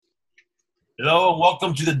Hello, and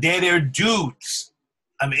welcome to the Dead Air Dudes.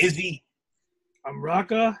 I'm Izzy. I'm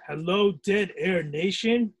Raka. Hello, Dead Air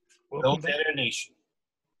Nation. Hello, Welcome back. Dead Air Nation.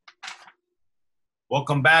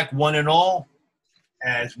 Welcome back, one and all,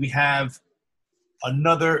 as we have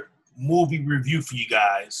another movie review for you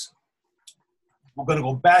guys. We're going to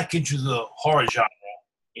go back into the horror genre,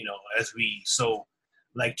 as we so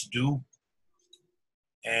like to do.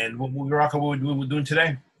 And what movie, Raka, what we're doing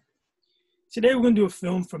today? Today we're going to do a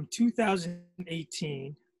film from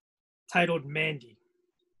 2018 titled Mandy.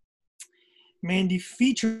 Mandy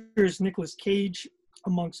features Nicolas Cage,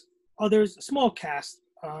 amongst others, a small cast,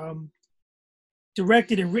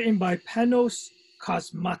 directed and written by Panos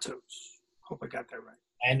Cosmatos. Hope I got that right.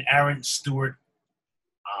 And Aaron Stewart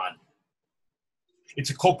on. It's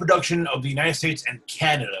a co-production of the United States and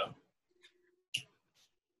Canada.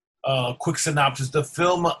 Quick synopsis. The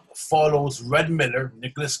film follows Red Miller,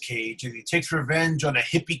 Nicolas Cage, as he takes revenge on a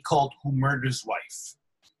hippie cult who murdered his wife.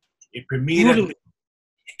 It premiered at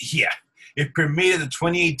the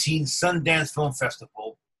 2018 Sundance Film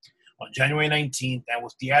Festival on January 19th and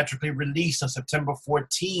was theatrically released on September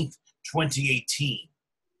 14th, 2018.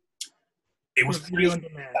 It was produced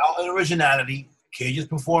without originality, Cage's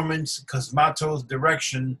performance, Cosmatos'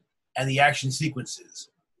 direction, and the action sequences.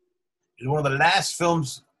 It is one of the last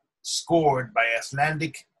films scored by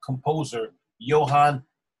Icelandic composer Jóhann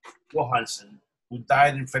Jóhannsson, who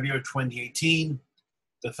died in February 2018.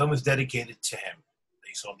 The film is dedicated to him.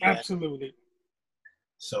 Absolutely.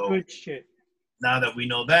 So good shit. Now that we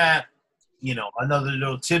know that, another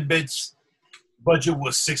little tidbits. Budget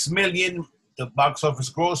was $6 million. The box office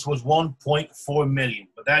gross was $1.4 million.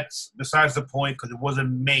 But that's besides the point because it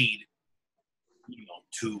wasn't made,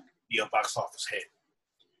 to be a box office hit.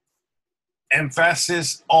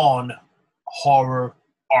 Emphasis on horror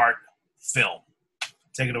art film.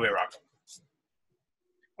 Take it away, Rocco.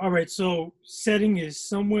 All right, so setting is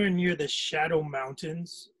somewhere near the Shadow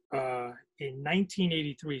Mountains in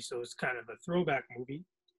 1983, so it's kind of a throwback movie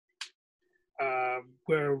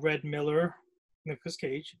where Red Miller, Nicolas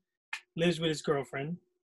Cage, lives with his girlfriend,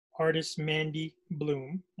 artist Mandy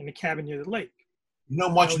Bloom, in a cabin near the lake.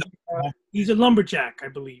 He's a lumberjack, I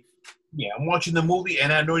believe. Yeah, I'm watching the movie,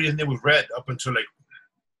 and I know his name was Red up until,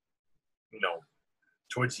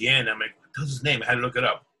 towards the end. I'm like, what's his name? I had to look it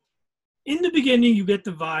up. In the beginning, you get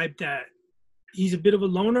the vibe that he's a bit of a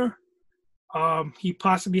loner. He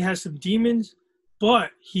possibly has some demons,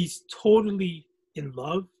 but he's totally in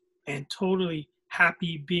love and totally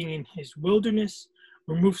happy being in his wilderness,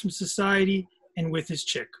 removed from society, and with his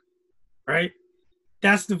chick, right?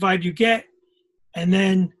 That's the vibe you get. And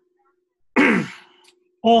then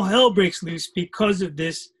all hell breaks loose because of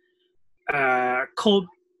this cult,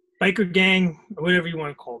 biker gang, or whatever you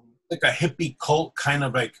want to call them. Like a hippie cult, kind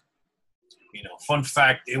of like, fun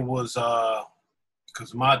fact, it was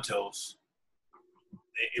Cosmatos.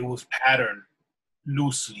 It was patterned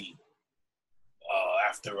loosely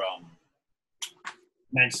after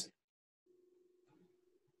Manson.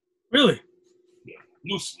 Really? Yeah,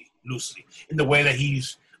 loosely. In the way that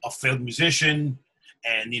he's a failed musician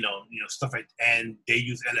and, stuff like and they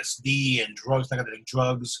use LSD and drugs, psychedelic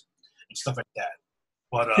drugs and stuff like that.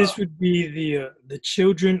 But this would be the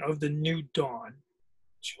Children of the New Dawn.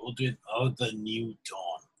 Children of the New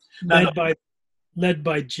Dawn. Led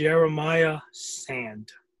by Jeremiah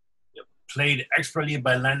Sand. Played expertly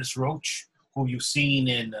by Lannis Roach, who you've seen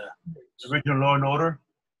in the original Law and Order.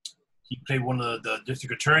 He played one of the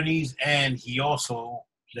district attorneys, and he also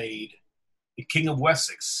played the King of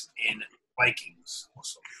Wessex in Vikings.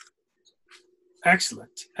 Also.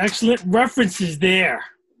 Excellent references there.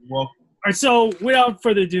 Well, all right, so without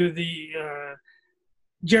further ado,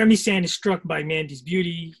 Jeremy Sand is struck by Mandy's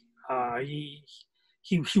beauty.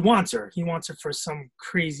 He wants her. He wants her for some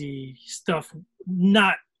crazy stuff,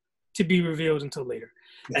 not to be revealed until later.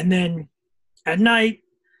 And then at night,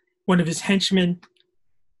 one of his henchmen,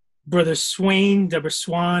 Brother Swain, Deborah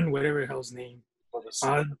Swan, whatever the hell's his name,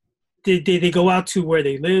 they go out to where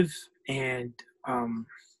they live, and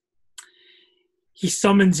he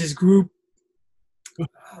summons his group,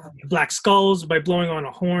 Black Skulls, by blowing on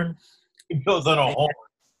a horn. He blows on a horn.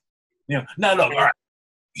 Yeah. No, all right.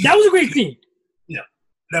 That was a great scene. Yeah.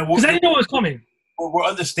 Because I didn't know it was coming. We're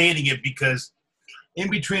understating it because in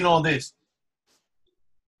between all this,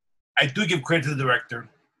 I do give credit to the director,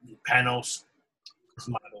 Panos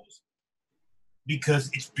Cosmatos, because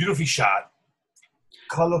it's beautifully shot,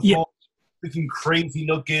 colorful, freaking crazy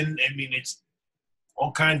looking. I mean, it's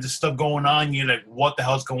all kinds of stuff going on. You're like, what the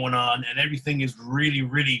hell's going on? And everything is really,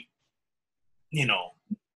 really,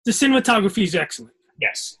 The cinematography is excellent.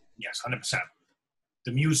 Yes, 100%.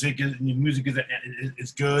 The music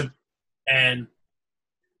is good, And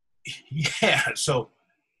yeah, so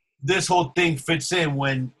this whole thing fits in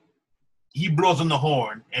when he blows on the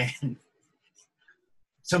horn and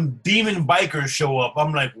some demon bikers show up.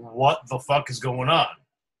 I'm like, what the fuck is going on?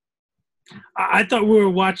 I thought we were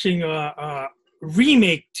watching a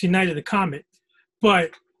remake to Night of the Comet,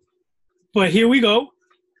 but here we go,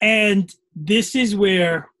 and this is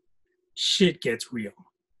where shit gets real.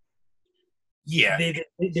 Yeah, they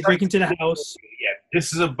break into the house. Yeah,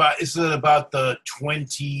 this is about the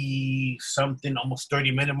 20-something, almost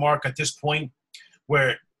 30-minute mark at this point,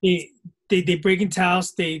 where they break into the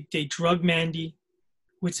house. They drug Mandy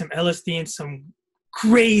with some LSD and some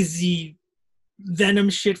crazy venom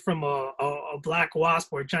shit from a black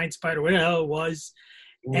wasp or a giant spider, whatever the hell it was,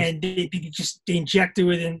 and they inject her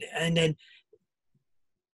with it, and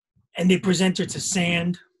they present her to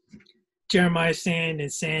Sand, Jeremiah Sand,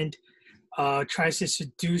 and Sand tries to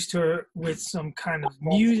seduce her with some kind of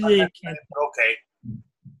music and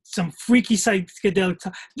some freaky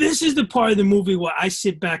psychedelic. This is the part of the movie where I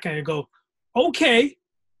sit back and I go, okay,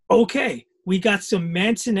 we got some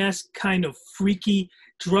Manson-esque kind of freaky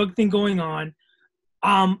drug thing going on.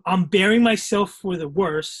 I'm bearing myself for the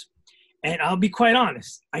worst, and I'll be quite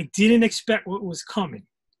honest. I didn't expect what was coming.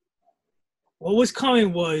 What was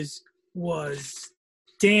coming was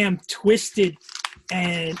damn twisted,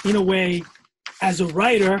 and in a way, as a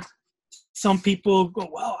writer, some people go,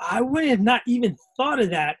 well, I would have not even thought of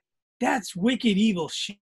that. That's wicked evil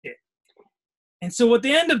shit. And so what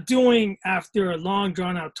they end up doing after a long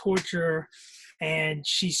drawn out torture, and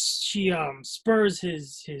she spurs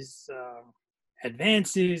his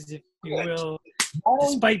advances, if you will,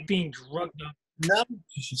 despite being drugged up. No,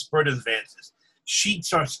 she spurred his advances. She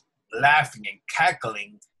starts laughing and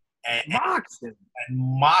cackling and mocks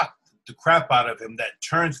the crap out of him. That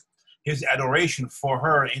turns his adoration for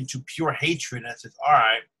her into pure hatred, and says, all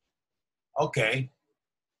right, okay,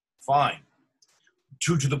 fine.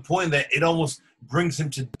 To the point that it almost brings him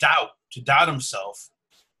to doubt himself.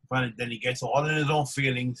 But then he gets all in his own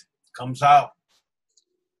feelings, comes out,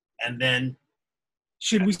 and then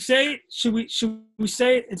should we say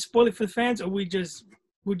it and spoil it for the fans, or would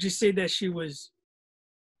you say that she was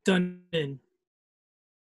done in?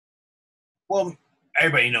 Well,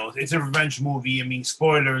 everybody knows it's a revenge movie. I mean,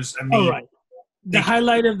 spoilers. I mean, all right. The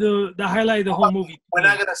highlight of the whole movie. We're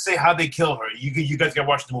not gonna say how they kill her. You guys gotta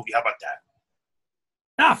watch the movie. How about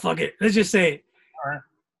that? Fuck it. Let's just say it. All right.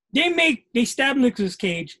 They stab Nicolas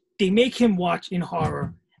Cage. They make him watch in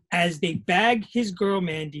horror as they bag his girl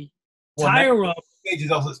Mandy, tie her up. Cage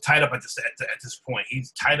is also tied up at this point.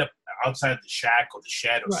 He's tied up outside the shack or the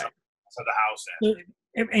shed or something outside the house.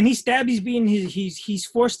 And he stabbed. He's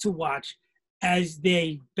forced to watch as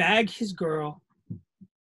they bag his girl,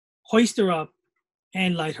 hoist her up,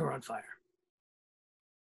 and light her on fire.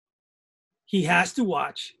 He has to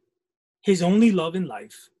watch his only love in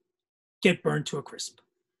life get burned to a crisp.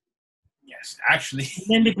 Yes, actually. And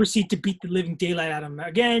then they proceed to beat the living daylight out of him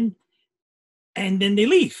again, and then they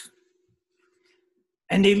leave.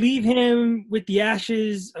 And they leave him with the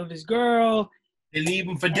ashes of his girl. They leave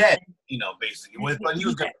him for dead, basically. But he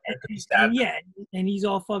was going to be stabbed. Yeah, and he's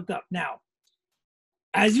all fucked up. Now,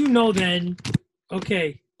 as you know then,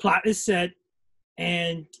 okay, plot is set,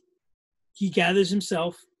 and he gathers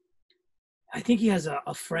himself. I think he has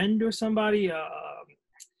a friend or somebody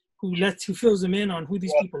who fills him in on who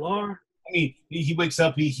these people are. I mean, he wakes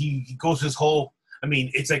up, he goes his whole, I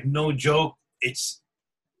mean, it's like no joke. It's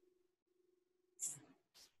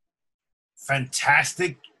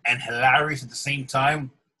fantastic and hilarious at the same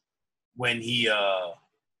time when he I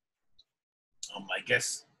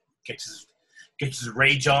guess gets his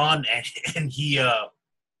rage on and he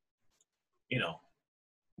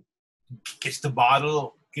gets the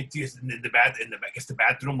bottle, gets in the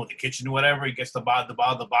bathroom or the kitchen or whatever. He gets the bottle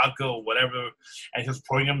of vodka or whatever, and he's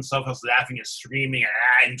pouring on himself. He's laughing and screaming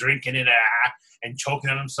and drinking it and choking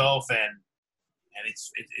on himself, and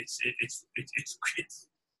it's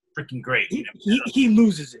freaking great. He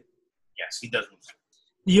loses it. Yes, he does lose it.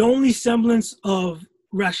 The only semblance of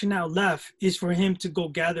rationale left is for him to go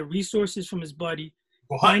gather resources from his buddy,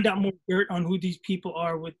 find out more dirt on who these people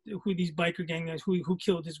are, who these biker gangers, who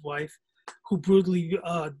killed his wife, who brutally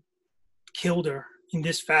killed her in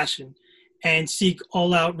this fashion, and seek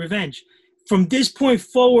all-out revenge. From this point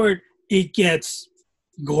forward, it gets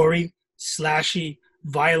gory, slashy,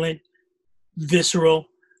 violent, visceral.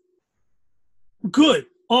 Good.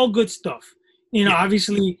 All good stuff.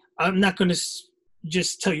 Obviously, I'm not going to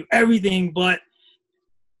just tell you everything, but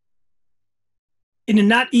in the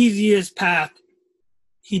not easiest path,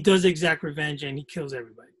 he does exact revenge and he kills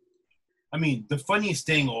everybody. I mean, the funniest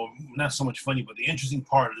thing, or not so much funny, but the interesting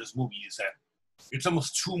part of this movie is that it's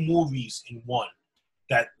almost two movies in one.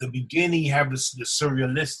 That the beginning you have the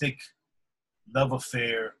surrealistic love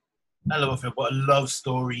affair, not love affair, but a love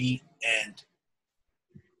story, and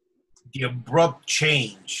the abrupt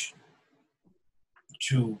change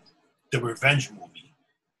to the revenge movie,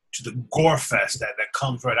 to the gore fest that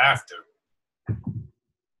comes right after.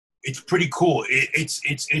 It's pretty cool. It's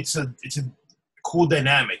a cool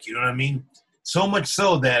dynamic. You know what I mean? So much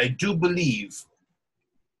so that I do believe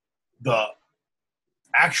the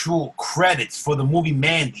actual credits for the movie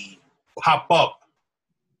Mandy pop up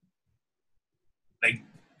like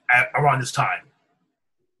around this time.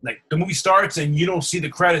 Like the movie starts and you don't see the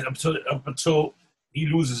credits up until he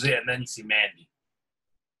loses it, and then you see Mandy,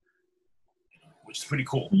 which is pretty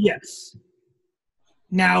cool. Yes.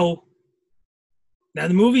 Now the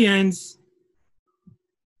movie ends,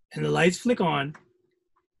 and the lights flick on,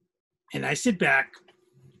 and I sit back,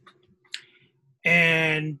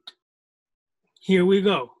 and here we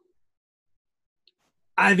go.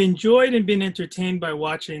 I've enjoyed and been entertained by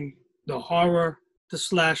watching the horror, the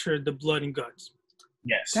slasher, the blood and guts.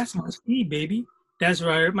 Yes. That's my speed, baby. That's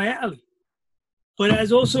right up my alley. But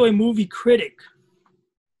as also a movie critic,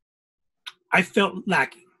 I felt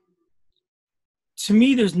lacking. To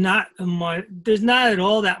me, there's not at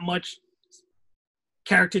all that much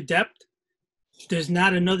character depth. There's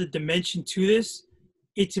not another dimension to this.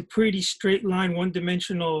 It's a pretty straight line,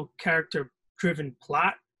 one-dimensional, character-driven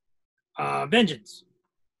plot. Vengeance.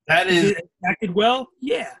 That is acted well.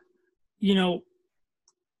 Yeah,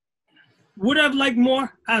 would I've liked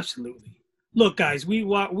more? Absolutely. Look, guys, we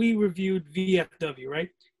reviewed VFW, right?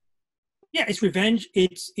 Yeah, it's revenge.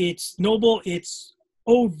 It's noble. It's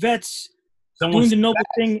old vets doing the noble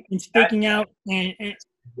thing and staking out.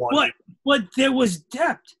 But there was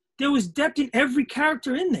depth. There was depth in every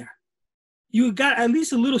character in there. You got at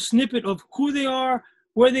least a little snippet of who they are,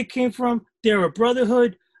 where they came from. They're a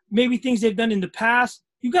brotherhood. Maybe things they've done in the past.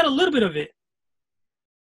 You got a little bit of it.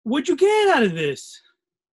 What'd you get out of this?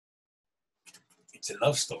 It's a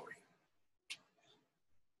love story.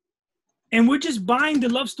 And we're just buying the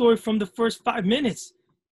love story from the first 5 minutes.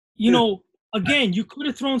 Again, you could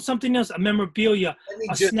have thrown something else, a memorabilia,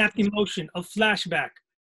 snap emotion, a flashback.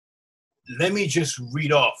 Let me just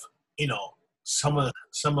read off, some of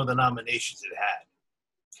the nominations it had.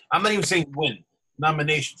 I'm not even saying win.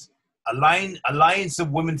 Nominations. Alliance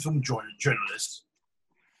of Women Film Journalists.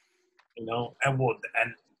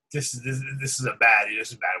 And this is a bad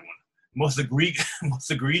one. Most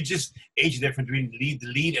egregious age difference between the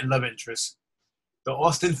lead and love interest. The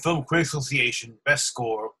Austin Film Critics Association, best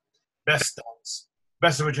score, best stunts,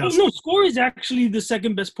 best original. No, score is actually the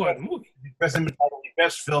second best part of the movie.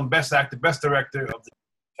 Best film, best actor, best director of the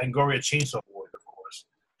Fangoria Chainsaw Award, of course.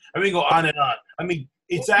 I mean, go on and on. I mean,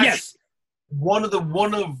 it's actually one of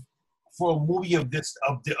for a movie of this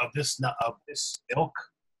ilk.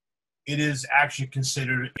 It is actually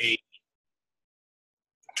considered a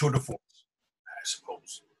tour de force, I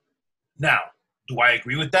suppose. Now, do I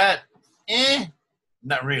agree with that?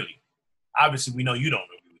 Not really. Obviously, we know you don't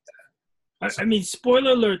agree with that. I mean,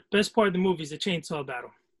 spoiler alert, best part of the movie is the chainsaw battle.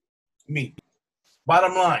 I mean,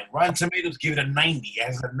 bottom line, Rotten Tomatoes give it a 90.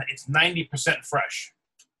 It's 90% fresh.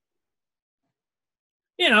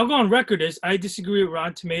 Yeah, I'll go on record as I disagree with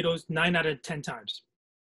Rotten Tomatoes 9 out of 10 times.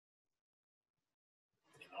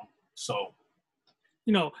 So,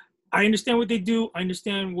 I understand what they do. I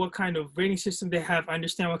understand what kind of rating system they have. I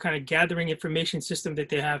understand what kind of gathering information system that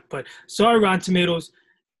they have. But sorry, Rotten Tomatoes,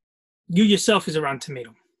 you yourself is a Rotten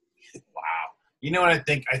Tomato. Wow. You know what I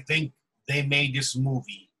think? I think they made this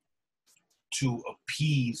movie to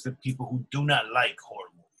appease the people who do not like horror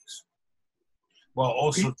movies, while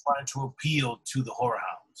also trying to appeal to the horror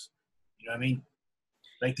hounds. You know what I mean?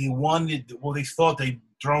 Like they thought they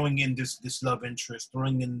throwing in this love interest,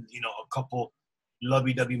 throwing in, a couple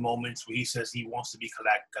lovey-dovey moments where he says he wants to be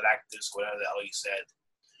Galactus, whatever the hell he said,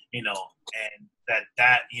 and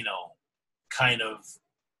that kind of,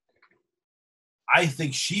 I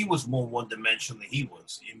think she was more one-dimensional than he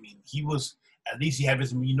was. I mean, he was, at least he had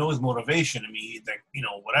his motivation. I mean,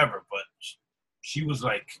 whatever, but she was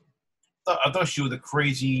like, I thought she was a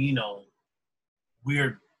crazy,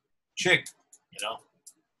 weird chick,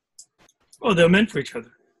 Oh, they're meant for each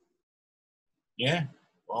other. Yeah.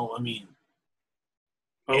 Well, I mean.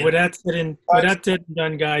 Well, with that said and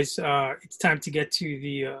done, guys, it's time to get to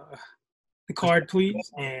the card,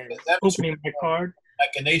 please, and opening my card.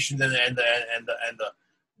 Machinations and the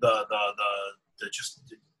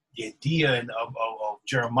idea of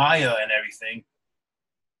Jeremiah and everything.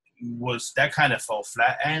 was that kind of fell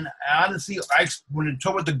flat. And honestly, when you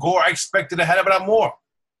talk about the gore, I expected a hell of a lot more.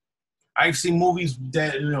 I've seen movies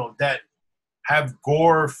that that have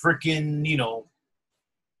gore, freaking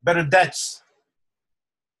better deaths.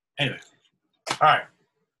 Anyway, all right.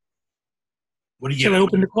 What do you Shall get? I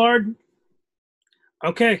open the card?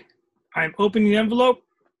 Okay, I'm opening the envelope,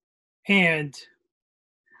 and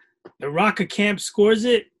the Rocker Camp scores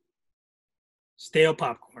it. Stale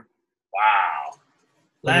popcorn. Wow.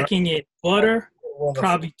 Lacking in butter,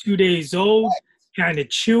 probably 2 days old, kind of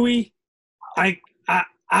chewy. I,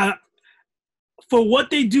 for what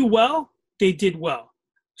they do well, they did well.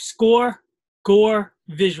 Score, gore,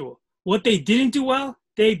 visual. What they didn't do well,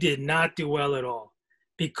 they did not do well at all.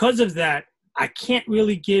 Because of that, I can't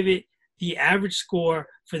really give it the average score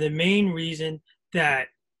for the main reason that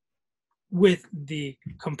with the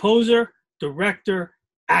composer, director,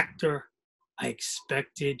 actor, I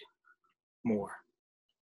expected more.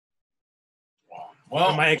 Well,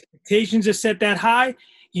 when my expectations are set that high,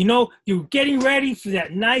 you're getting ready for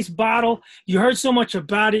that nice bottle. You heard so much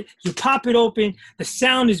about it. You pop it open. The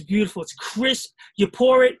sound is beautiful. It's crisp. You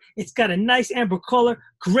pour it. It's got a nice amber color.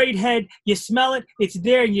 Great head. You smell it. It's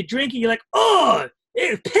there, and you drink it. You're like, oh,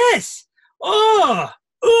 it's piss. Oh,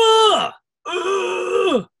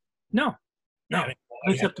 no,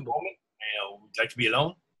 unacceptable. Would you like to be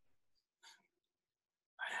alone?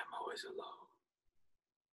 I am always alone.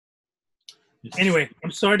 Anyway,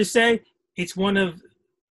 I'm sorry to say, it's one of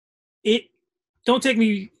it. Don't take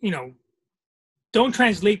me, don't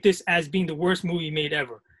translate this as being the worst movie made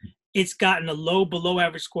ever. It's gotten a low, below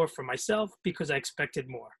average score for myself because I expected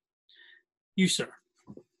more. You, sir.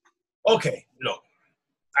 Okay, look,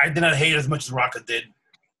 I did not hate it as much as Rocka did.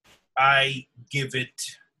 I give it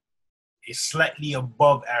a slightly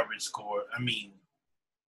above average score. I mean,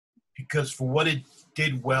 because for what it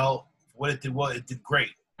did well, it did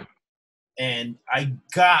great. And I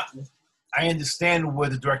understand where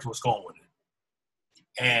the director was going with it.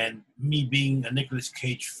 And me being a Nicolas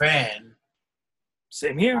Cage fan,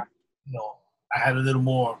 same here. I had a little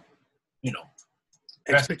more,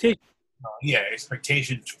 expectation.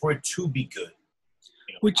 Expectations for it to be good.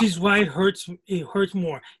 Which is why it hurts. It hurts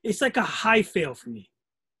more. It's like a high fail for me,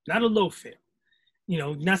 not a low fail.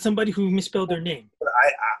 Not somebody who misspelled their name. But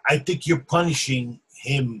I think you're punishing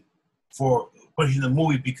him for punishing the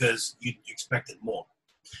movie because you expected more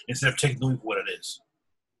instead of taking the movie for what it is.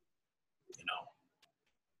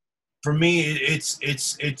 For me, it's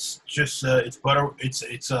just it's butter.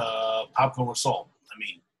 It's popcorn with salt. I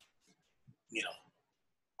mean,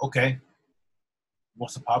 okay.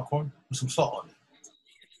 Want some popcorn with some salt on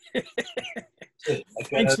it.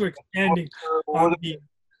 Thanks for expanding.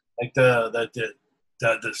 Like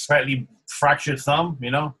the slightly fractured thumb,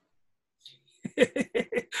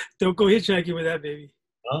 Don't go hitchhiking with that, baby.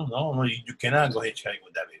 No, you cannot go hitchhiking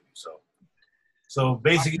with that, baby. So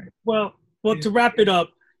basically, well, to wrap it up,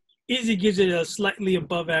 Izzy gives it a slightly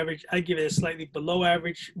above average. I give it a slightly below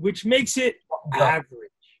average, which makes it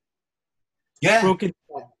average. Yeah. Broken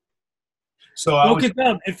thumb. So broken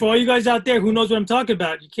thumb. And for all you guys out there who knows what I'm talking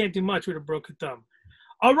about, you can't do much with a broken thumb.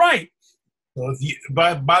 All right. So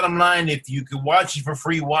bottom line, if you could watch it for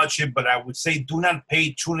free, watch it. But I would say do not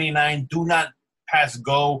pay $2.99. Do not pass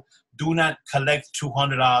go. Do not collect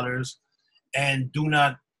 $200, and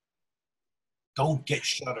don't get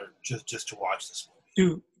shuttered just to watch this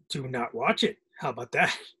movie. Do not watch it. How about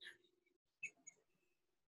that?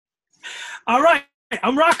 All right.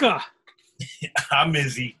 I'm Rocka. I'm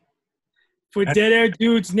Izzy. For Dead Air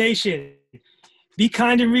Dudes Nation, be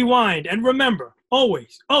kind and rewind. And remember,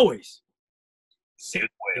 always, save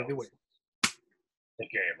the whales.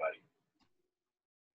 Take care, everybody.